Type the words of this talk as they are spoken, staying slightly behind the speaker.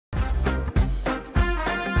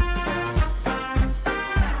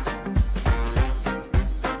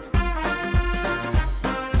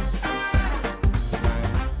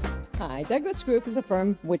Douglas Group is a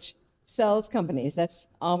firm which sells companies. That's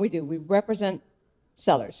all we do. We represent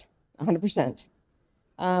sellers, 100%.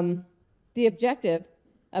 The objective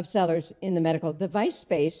of sellers in the medical device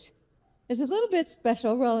space is a little bit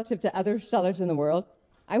special relative to other sellers in the world.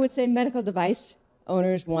 I would say medical device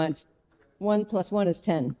owners want 1 + 1 is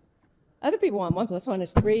 10. Other people want 1 + 1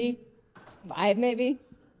 is 3, 5 maybe.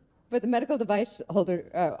 But the medical device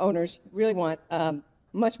owners really want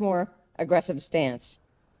much more aggressive stance.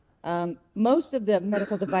 Most of the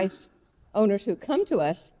medical device owners who come to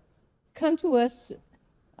us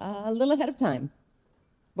a little ahead of time,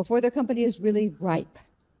 before their company is really ripe,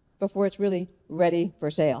 before it's really ready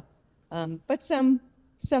for sale. But some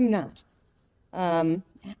not.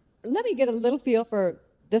 Let me get a little feel for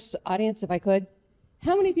this audience, if I could.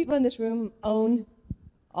 How many people in this room own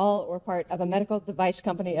all or part of a medical device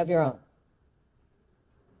company of your own?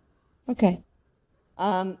 Okay.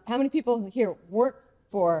 How many people here work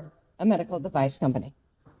for a medical device company?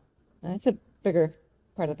 That's a bigger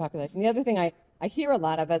part of the population. The other thing I hear a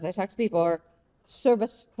lot of as I talk to people are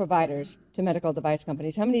service providers to medical device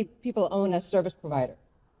companies. How many people own a service provider?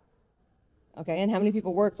 Okay, and how many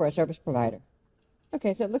people work for a service provider?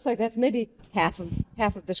 Okay, so it looks like that's maybe half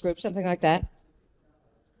of this group, something like that.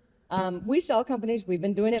 We sell companies. We've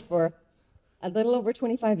been doing it for a little over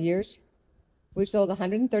 25 years. We've sold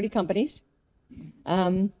 130 companies.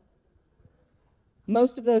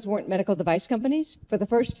 Most of those weren't medical device companies. For the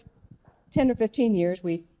first 10 or 15 years,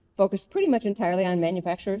 we focused pretty much entirely on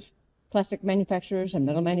manufacturers, plastic manufacturers and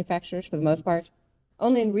metal manufacturers for the most part.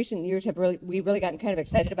 Only in recent years have we really gotten kind of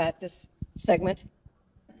excited about this segment,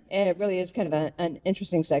 and it really is kind of an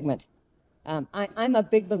interesting segment. I'm a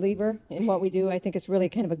big believer in what we do. I think it's really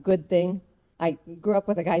kind of a good thing. I grew up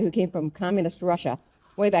with a guy who came from communist Russia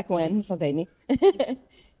way back when, Salability,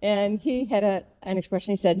 and he had an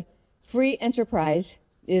expression. He said, "Free enterprise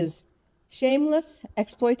is shameless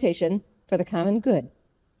exploitation for the common good."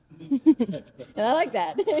 And I like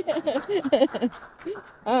that.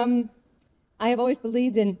 I have always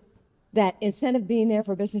believed in that incentive being there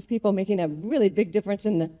for business people, making a really big difference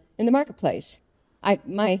in the marketplace.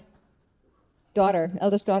 My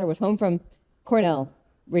eldest daughter, was home from Cornell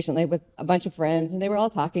recently with a bunch of friends, and they were all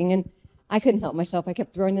talking, and I couldn't help myself. I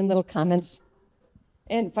kept throwing in little comments.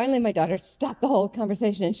 And finally, my daughter stopped the whole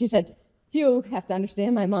conversation, and she said, "You have to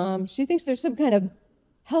understand my mom. She thinks there's some kind of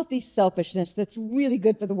healthy selfishness that's really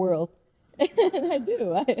good for the world." And I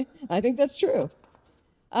do. I think that's true.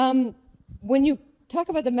 When you talk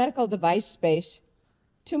about the medical device space,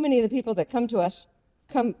 too many of the people that come to us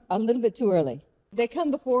come a little bit too early. They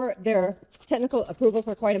come before their technical approvals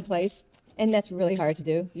are quite in place, and that's really hard to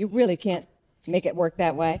do. You really can't make it work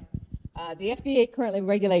that way. The FDA currently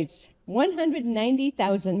regulates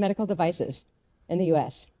 190,000 medical devices in the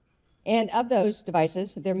U.S. And of those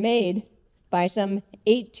devices, they're made by some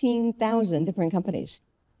 18,000 different companies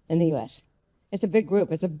in the U.S. It's a big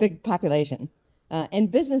group. It's a big population.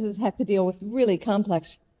 And businesses have to deal with really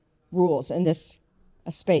complex rules in this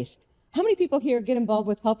space. How many people here get involved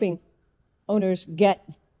with helping owners get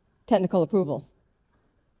technical approval?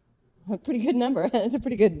 A pretty good number. It's a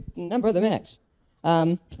pretty good number of the mix.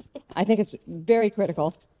 I think it's very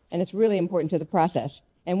critical, and it's really important to the process.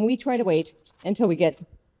 And we try to wait until we get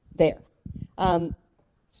there.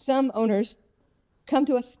 Some owners come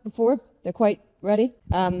to us before they're quite ready.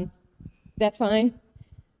 That's fine.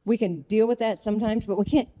 We can deal with that sometimes, but we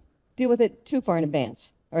can't deal with it too far in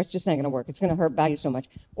advance, or it's just not going to work. It's going to hurt value so much.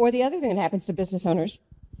 Or the other thing that happens to business owners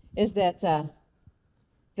is that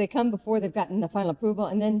they come before they've gotten the final approval,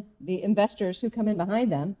 and then the investors who come in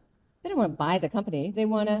behind them, they don't want to buy the company. They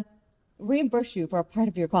want to reimburse you for a part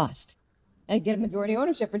of your cost and get a majority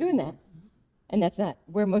ownership for doing that. And that's not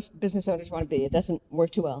where most business owners want to be. It doesn't work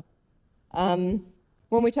too well.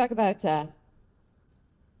 When we talk about the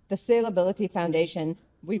Salability Foundation,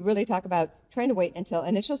 we really talk about trying to wait until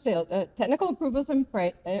initial sales, technical approvals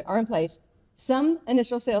are in place. Some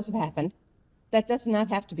initial sales have happened. That does not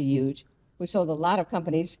have to be huge. We sold a lot of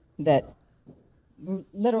companies that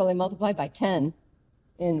literally multiplied by 10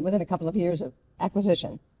 within a couple of years of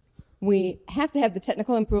acquisition. We have to have the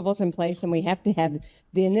technical approvals in place, and we have to have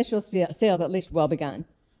the initial sales at least well begun.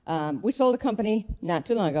 We sold a company not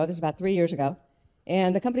too long ago. This is about 3 years ago.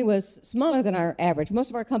 And the company was smaller than our average.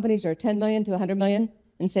 Most of our companies are 10 million to 100 million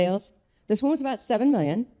in sales. This one was about 7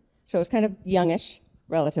 million, so it was kind of youngish,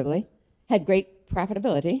 relatively. Had great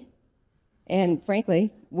profitability. And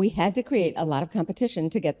frankly, we had to create a lot of competition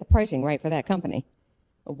to get the pricing right for that company.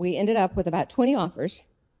 We ended up with about 20 offers,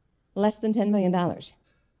 less than $10 million. It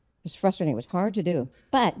was frustrating. It was hard to do.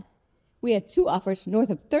 But we had 2 offers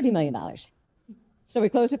north of $30 million. So we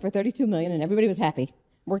closed it for $32 million, and everybody was happy.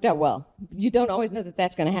 worked out well. You don't always know that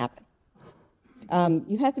that's going to happen.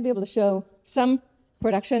 You have to be able to show some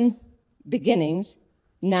production beginnings,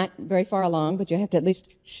 not very far along, but you have to at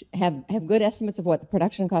least have good estimates of what the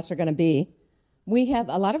production costs are going to be. We have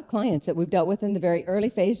a lot of clients that we've dealt with in the very early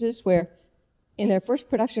phases where in their first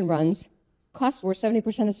production runs, costs were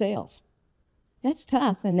 70% of sales. That's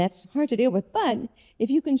tough and that's hard to deal with, but if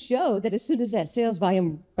you can show that as soon as that sales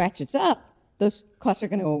volume ratchets up, those costs are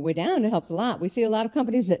going to go way down, it helps a lot. We see a lot of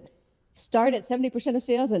companies that start at 70% of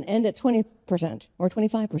sales and end at 20% or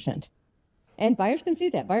 25%. And buyers can see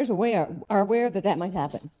that. Buyers are aware that that might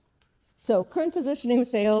happen. So current positioning with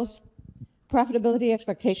sales, profitability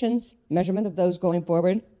expectations, measurement of those going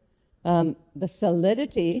forward, the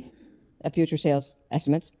solidity of future sales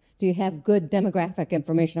estimates. Do you have good demographic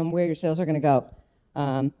information on where your sales are going to go?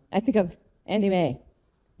 I think of Andy May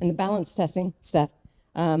and the balance testing stuff.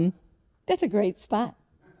 That's a great spot.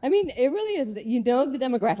 I mean, it really is. You know the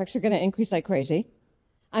demographics are going to increase like crazy.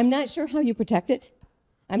 I'm not sure how you protect it.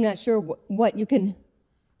 I'm not sure what you can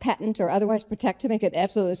patent or otherwise protect to make it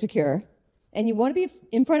absolutely secure. And you want to be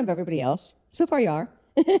in front of everybody else. So far you are.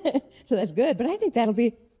 So that's good. But I think that'll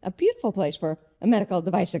be a beautiful place for a medical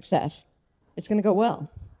device success. It's going to go well.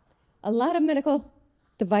 A lot of medical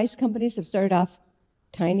device companies have started off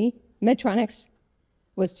tiny. Medtronics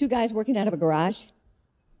was two guys working out of a garage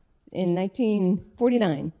in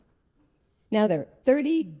 1949. Now they're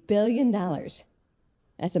 $30 billion.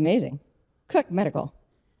 That's amazing. Cook Medical.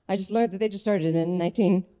 I just learned that they just started in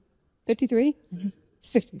 1953?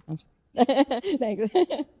 60. I'm sorry. Thanks.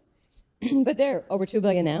 But they're over $2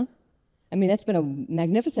 billion now. I mean, that's been a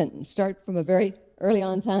magnificent start from a very early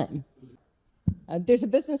on time. There's a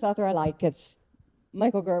business author I like. It's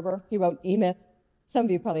Michael Gerber. He wrote E-Myth. Some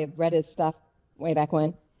of you probably have read his stuff way back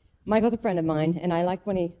when. Michael's a friend of mine, and I like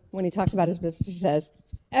when he talks about his business. He says,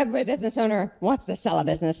 every business owner wants to sell a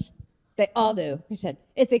business. They all do. He said,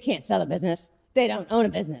 if they can't sell a business, they don't own a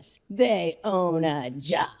business. They own a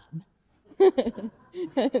job.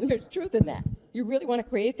 There's truth in that. You really want to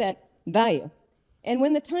create that value. And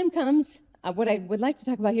when the time comes, what I would like to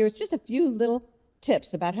talk about here is just a few little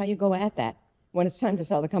tips about how you go at that when it's time to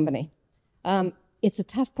sell the company. It's a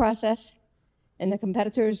tough process, and the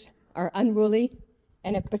competitors are unruly,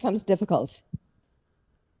 and it becomes difficult.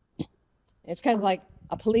 It's kind of like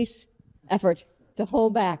a police effort to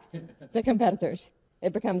hold back the competitors.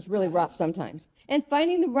 It becomes really rough sometimes. And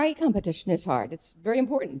finding the right competition is hard. It's very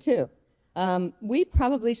important, too. We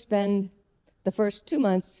probably spend the first 2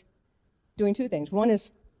 months doing two things. One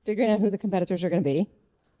is figuring out who the competitors are going to be,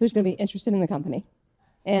 who's going to be interested in the company.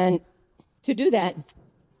 And to do that,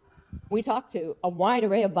 we talk to a wide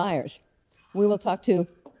array of buyers. We will talk to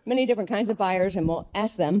many different kinds of buyers, and we'll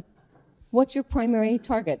ask them, what's your primary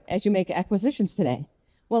target as you make acquisitions today?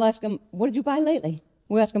 We'll ask them, what did you buy lately?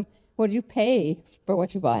 We'll ask them, what did you pay for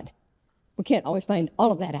what you bought? We can't always find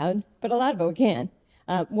all of that out, but a lot of it we can.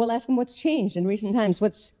 We'll ask them what's changed in recent times,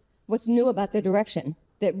 what's new about their direction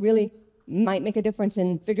that really might make a difference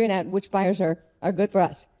in figuring out which buyers are good for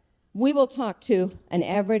us. We will talk to an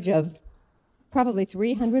average of probably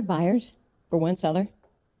 300 buyers for one seller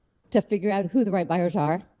to figure out who the right buyers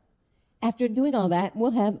are. After doing all that,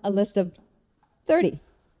 we'll have a list of 30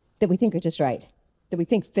 that we think are just right, that we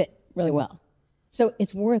think fit really well. So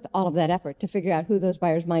it's worth all of that effort to figure out who those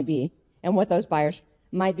buyers might be and what those buyers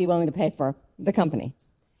might be willing to pay for the company.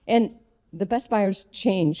 And the best buyers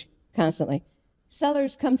change constantly.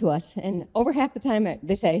 Sellers come to us, and over half the time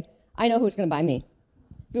they say, I know who's going to buy me.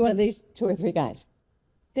 Be one of these 2 or 3 guys.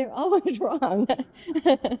 They're always wrong.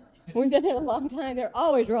 We've done it a long time. They're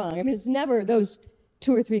always wrong. I mean, it's never those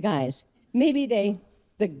 2 or 3 guys. Maybe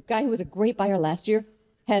the guy who was a great buyer last year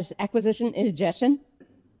has acquisition indigestion.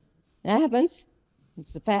 That happens.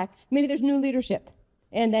 It's a fact. Maybe there's new leadership,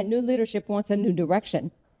 and that new leadership wants a new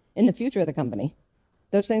direction in the future of the company.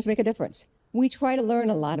 Those things make a difference. We try to learn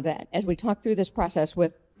a lot of that as we talk through this process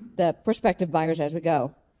with the prospective buyers as we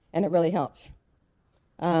go, and it really helps.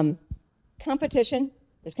 Competition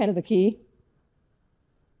is kind of the key.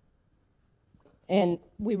 And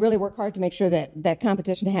we really work hard to make sure that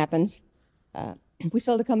competition happens. We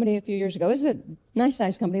sold a company a few years ago. It was a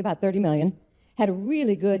nice-sized company, about $30 million. Had a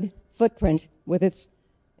really good footprint with its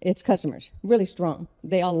customers, really strong.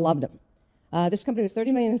 They all loved them. This company was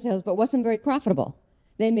 $30 million in sales, but wasn't very profitable.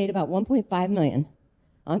 They made about $1.5 million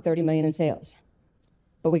on $30 million in sales.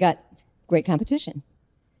 But we got great competition.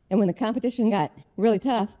 And when the competition got really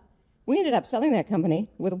tough, we ended up selling that company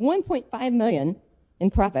with $1.5 million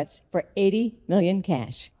in profits for $80 million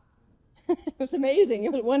cash. It was amazing.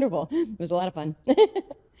 It was wonderful. It was a lot of fun.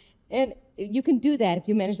 And you can do that if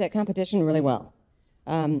you manage that competition really well.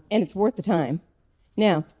 And it's worth the time.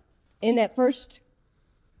 Now, in that first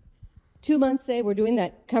 2 months, say, we're doing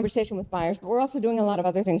that conversation with buyers, but we're also doing a lot of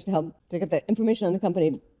other things to help to get the information on the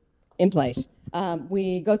company in place.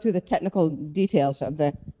 We go through the technical details of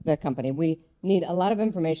the company. We need a lot of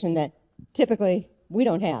information that typically we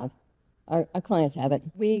don't have. Our clients have it.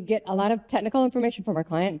 We get a lot of technical information from our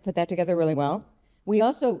client, put that together really well. We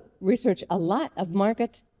also research a lot of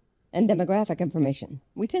market and demographic information.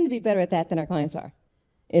 We tend to be better at that than our clients are.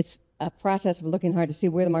 It's a process of looking hard to see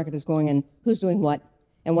where the market is going and who's doing what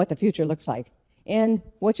and what the future looks like and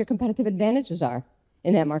what your competitive advantages are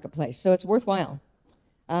in that marketplace. So it's worthwhile.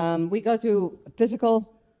 We go through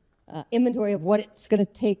physical inventory of what it's going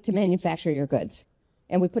to take to manufacture your goods.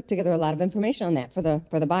 And we put together a lot of information on that for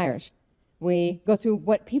the buyers. We go through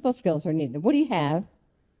what people skills are needed. What do you have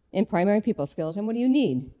in primary people skills, and what do you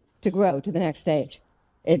need to grow to the next stage?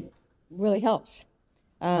 It really helps.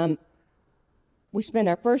 We spend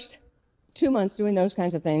our first 2 months doing those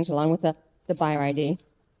kinds of things along with the buyer ID,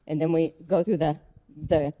 and then we go through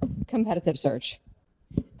the competitive search.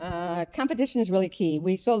 Competition is really key.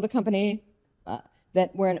 We sold a company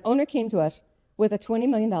where an owner came to us with a $20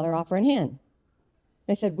 million offer in hand.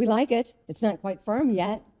 They said, we like it. It's not quite firm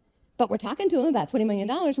yet, but we're talking to them about $20 million,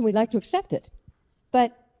 and we'd like to accept it.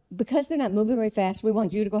 But because they're not moving very fast, we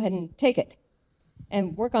want you to go ahead and take it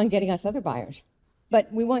and work on getting us other buyers.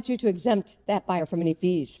 But we want you to exempt that buyer from any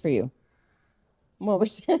fees for you. Well, we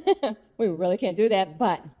said, we really can't do that,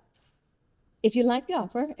 but if you like the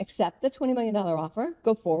offer, accept the $20 million offer,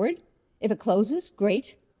 go forward. If it closes,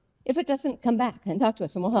 great. If it doesn't, come back and talk to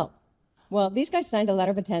us and we'll help. Well, these guys signed a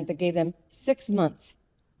letter of intent that gave them 6 months.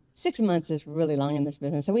 6 months is really long in this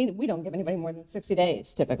business, so we don't give anybody more than 60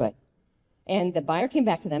 days, typically. And the buyer came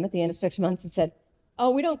back to them at the end of 6 months and said,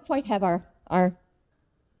 oh, we don't quite have our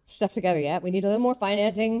stuff together yet. We need a little more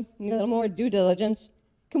financing, need a little more due diligence.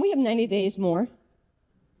 Can we have 90 days more?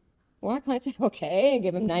 Well, our client said, okay, and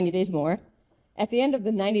give them 90 days more. At the end of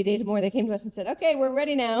the 90 days more, they came to us and said, okay, we're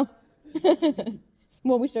ready now.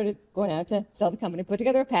 Well, we started going out to sell the company, put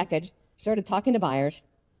together a package, started talking to buyers.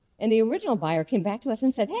 And the original buyer came back to us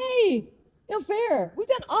and said, hey, no fair. We've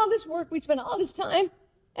done all this work. We spent all this time,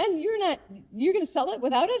 and you're going to sell it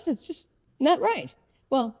without us? It's just not right.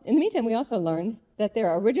 Well, in the meantime, we also learned that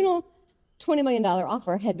their original $20 million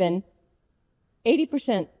offer had been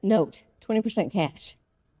 80% note, 20% cash.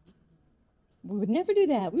 We would never do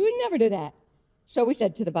that. We would never do that. So we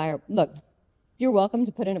said to the buyer, look, you're welcome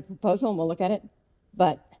to put in a proposal and we'll look at it.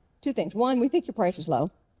 But 2 things. 1, we think your price is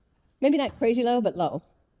low. Maybe not crazy low, but low.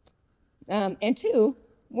 And 2,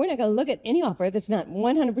 we're not going to look at any offer that's not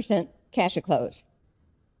 100% cash at close.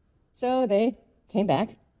 So they came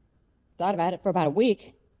back, thought about it for about a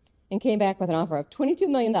week, and came back with an offer of $22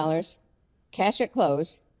 million, cash at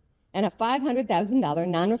close, and a $500,000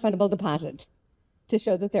 non-refundable deposit to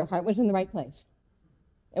show that their heart was in the right place.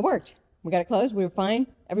 It worked. We got it closed. We were fine.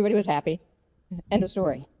 Everybody was happy. End of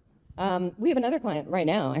story. We have another client right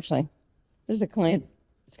now, actually. This is a client.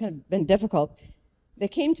 It's kind of been difficult. They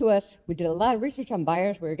came to us. We did a lot of research on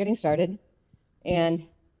buyers. We were getting started. And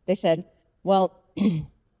they said, well, we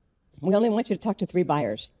only want you to talk to 3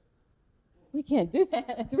 buyers. We can't do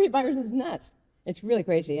that. 3 buyers is nuts. It's really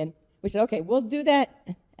crazy. And we said, okay, we'll do that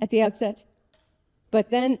at the outset. But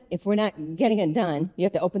then if we're not getting it done, you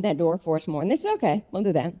have to open that door for us more. And they said, okay, we'll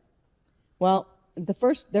do that. Well,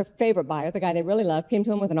 their favorite buyer, the guy they really loved, came to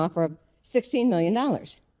them with an offer of $16 million.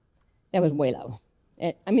 That was way low.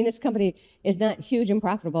 This company is not huge and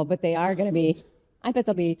profitable, but they are going to be, I bet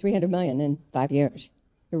they'll be $300 million in 5 years.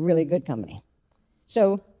 They're a really good company.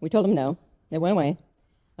 So we told them no. They went away.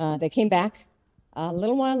 They came back a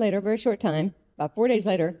little while later, a very short time, about 4 days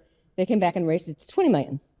later, they came back and raised it to $20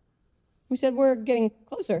 million. We said, we're getting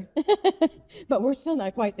closer, but we're still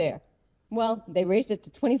not quite there. Well, they raised it to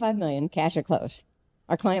 $25 million, cash at close.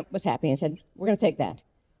 Our client was happy and said, we're going to take that.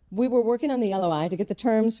 We were working on the LOI to get the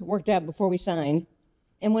terms worked out before we signed,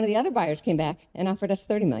 and one of the other buyers came back and offered us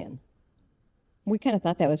 $30 million. We kind of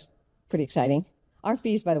thought that was pretty exciting. Our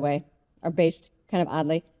fees, by the way, are based kind of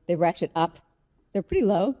oddly. They ratchet up. They're pretty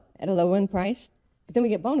low at a low-end price, but then we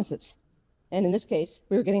get bonuses. And in this case,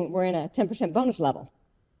 we're in a 10% bonus level.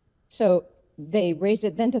 So they raised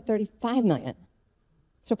it then to $35 million.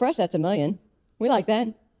 So for us, that's $1 million. We like that.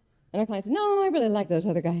 And our client said, no, I really like those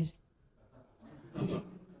other guys.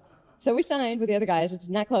 So we signed with the other guys. It's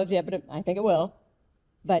not closed yet, but I think it will.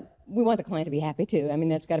 But we want the client to be happy, too.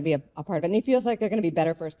 That's got to be a part of it. And he feels like they're going to be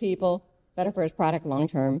better for his people, better for his product long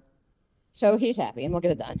term. So he's happy, and we'll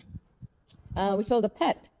get it done. We sold a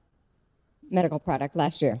pet medical product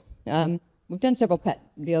last year. We've done several pet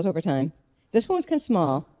deals over time. This one was kind of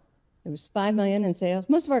small. It was $5 million in sales.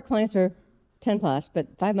 Most of our clients are 10 plus,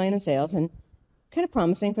 but 5 million in sales, and kind of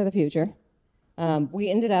promising for the future. We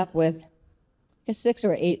ended up with, I guess, 6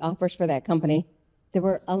 or 8 offers for that company that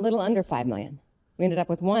were a little under 5 million. We ended up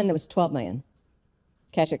with one that was 12 million.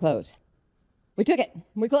 Cash at close. We took it.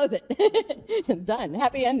 We closed it. Done.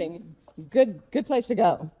 Happy ending. Good place to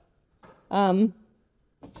go.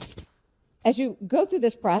 As you go through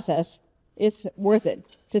this process, it's worth it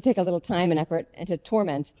to take a little time and effort and to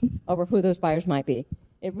torment over who those buyers might be.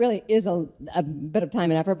 It really is a bit of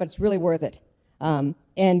time and effort, but it's really worth it.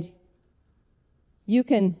 And you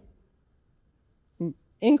can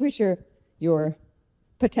increase your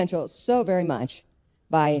potential so very much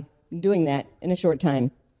by doing that in a short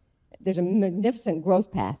time. There's a magnificent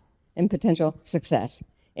growth path and potential success.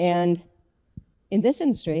 And in this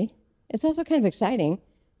industry, it's also kind of exciting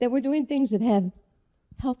that we're doing things that have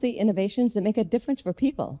healthy innovations that make a difference for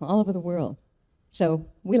people all over the world. So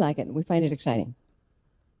we like it. We find it exciting.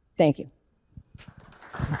 Thank you.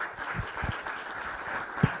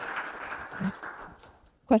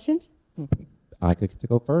 Questions? I get to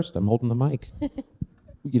go first. I'm holding the mic.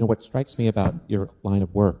 You know, what strikes me about your line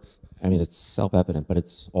of work, I mean, it's self-evident, but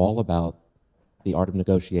it's all about the art of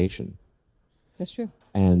negotiation. That's true.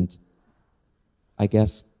 And I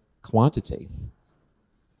guess quantity.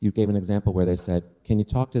 You gave an example where they said, can you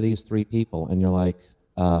talk to these 3 people? And you're like,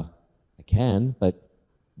 I can, but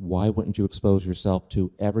why wouldn't you expose yourself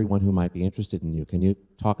to everyone who might be interested in you? Can you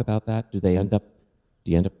talk about that? Do you end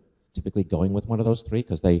up typically going with one of those 3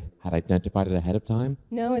 because they had identified it ahead of time?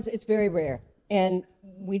 No, it's very rare. And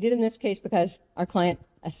we did in this case because our client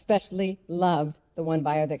especially loved the one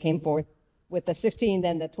buyer that came forth with the 16,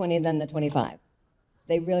 then the 20, then the 25.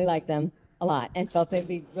 They really liked them a lot and felt they'd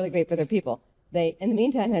be really great for their people. They, in the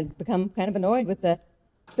meantime, had become kind of annoyed with the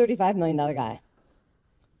 $35 million guy.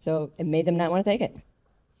 So it made them not want to take it.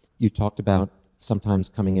 You talked about sometimes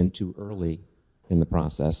coming in too early in the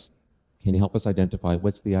process. Can you help us identify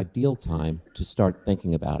what's the ideal time to start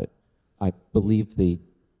thinking about it? I believe the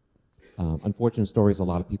unfortunate stories a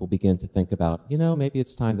lot of people begin to think about, you know, maybe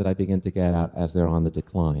it's time that I begin to get out as they're on the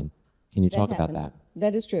decline. Can you talk about that?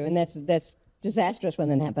 That is true, and that's disastrous when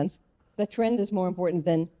that happens. The trend is more important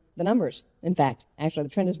than the numbers. In fact, actually, the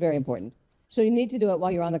trend is very important. So you need to do it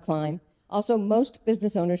while you're on the climb. Also, most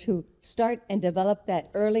business owners who start and develop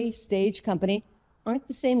that early stage company aren't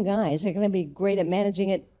the same guys. They're going to be great at managing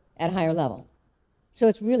it at a higher level. So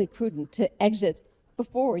it's really prudent to exit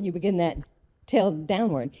before you begin that tail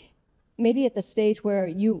downward. Maybe at the stage where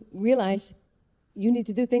you realize you need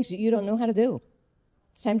to do things that you don't know how to do.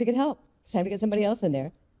 It's time to get help. It's time to get somebody else in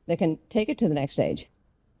there that can take it to the next stage.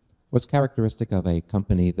 What's characteristic of a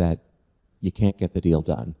company that you can't get the deal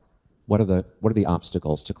done? What are the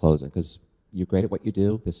obstacles to closing? Because you're great at what you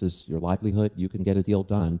do. This is your livelihood. You can get a deal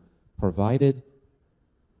done, provided.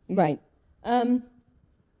 Right. There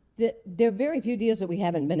are very few deals that we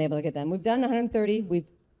haven't been able to get done. We've done 130. We've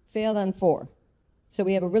failed on 4. So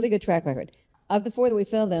we have a really good track record. Of the 4 that we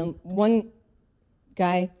failed on, one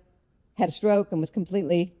guy had a stroke and was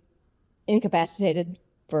completely incapacitated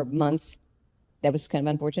for months. That was kind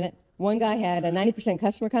of unfortunate. One guy had a 90%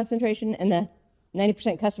 customer concentration, and the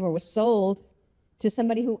 90% customer was sold to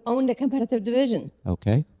somebody who owned a competitive division.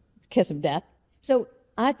 Okay. Kiss of death. So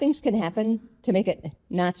odd things can happen to make it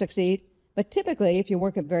not succeed. But typically, if you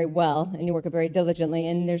work it very well and you work it very diligently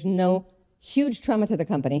and there's no huge trauma to the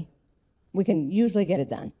company, we can usually get it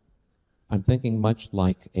done. I'm thinking much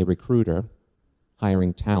like a recruiter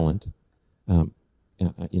hiring talent. A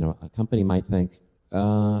company might think,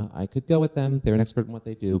 I could go with them. They're an expert in what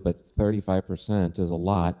they do, but 35% is a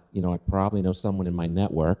lot. You know, I probably know someone in my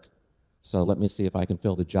network, so let me see if I can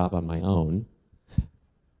fill the job on my own.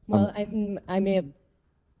 Well, I may have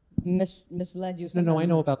misled you. No, I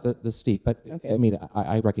know about the steep, but okay. I mean,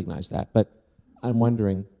 I recognize that. But I'm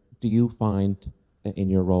wondering, do you find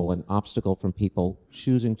in your role an obstacle from people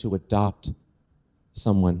choosing to adopt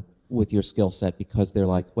someone with your skill set because they're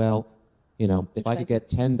like, well, you know, if I could get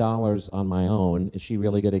 $10 on my own, is she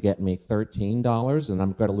really going to get me $13? And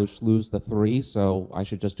I'm going to lose the 3, so I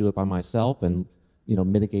should just do it by myself and, you know,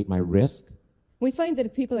 mitigate my risk? We find that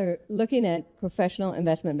if people are looking at professional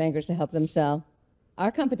investment bankers to help them sell,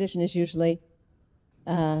 our competition is usually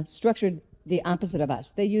structured the opposite of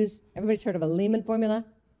us. They use, everybody's heard of a Lehman formula,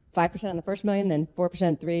 5% on the first million, then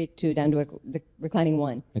 4%, 3, 2, down to the reclining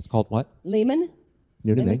 1. It's called what? Lehman.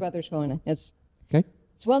 New to me. Brothers formula. It's okay.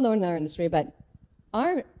 It's well known in our industry, but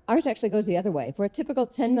ours actually goes the other way. For a typical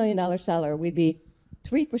 $10 million seller, we'd be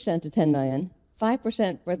 3% to $10 million,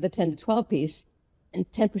 5% for the 10 to 12 piece,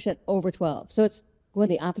 and 10% over 12. So it's going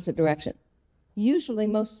the opposite direction. Usually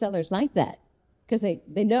most sellers like that because they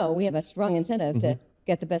know we have a strong incentive to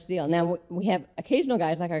get the best deal. Now, we have occasional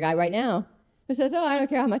guys like our guy right now who says, oh, I don't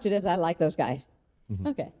care how much it is. I like those guys.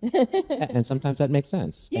 Okay. And sometimes that makes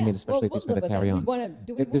sense. I Yeah, mean, especially well, if he's going to we'll live with carry that. on. We wanna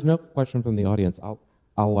do what If he there's no question from the audience,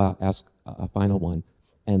 I'll ask a final one,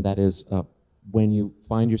 and that is when you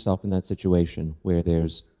find yourself in that situation where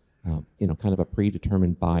there's kind of a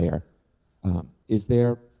predetermined buyer, is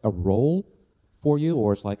there a role for you,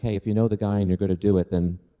 or it's like, hey, if you know the guy and you're going to do it,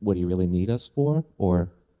 then what do you really need us for? Or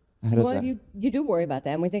how does Well, that? you do worry about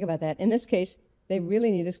that, and we think about that. In this case, they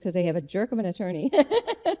really need us because they have a jerk of an attorney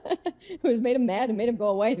who's made him mad and made him go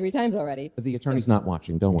away 3 times already. The attorney's not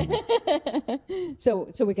watching. Don't worry.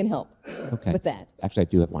 So we can help with that. Actually, I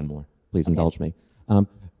do have one more. Please indulge me.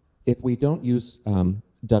 If we don't use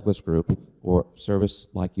Douglas Group or service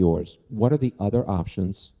like yours, what are the other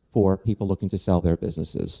options for people looking to sell their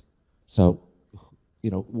businesses? So,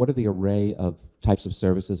 what are the array of types of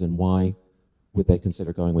services, and why would they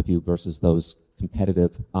consider going with you versus those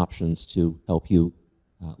competitive options to help you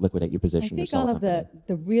liquidate your I position? think all of the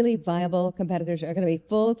really viable competitors are going to be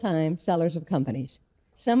full-time sellers of companies.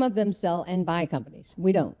 Some of them sell and buy companies.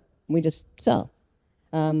 We don't. We just sell.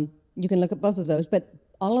 You can look at both of those, but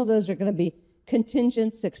all of those are going to be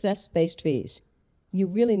contingent success-based fees. You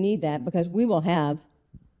really need that because we will have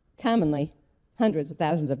commonly hundreds of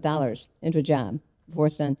thousands of dollars into a job before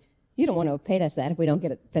it's done. You don't want to have paid us that if we don't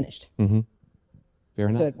get it finished. Fair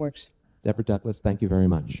enough. So it works. Deborah Douglas, thank you very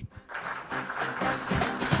much.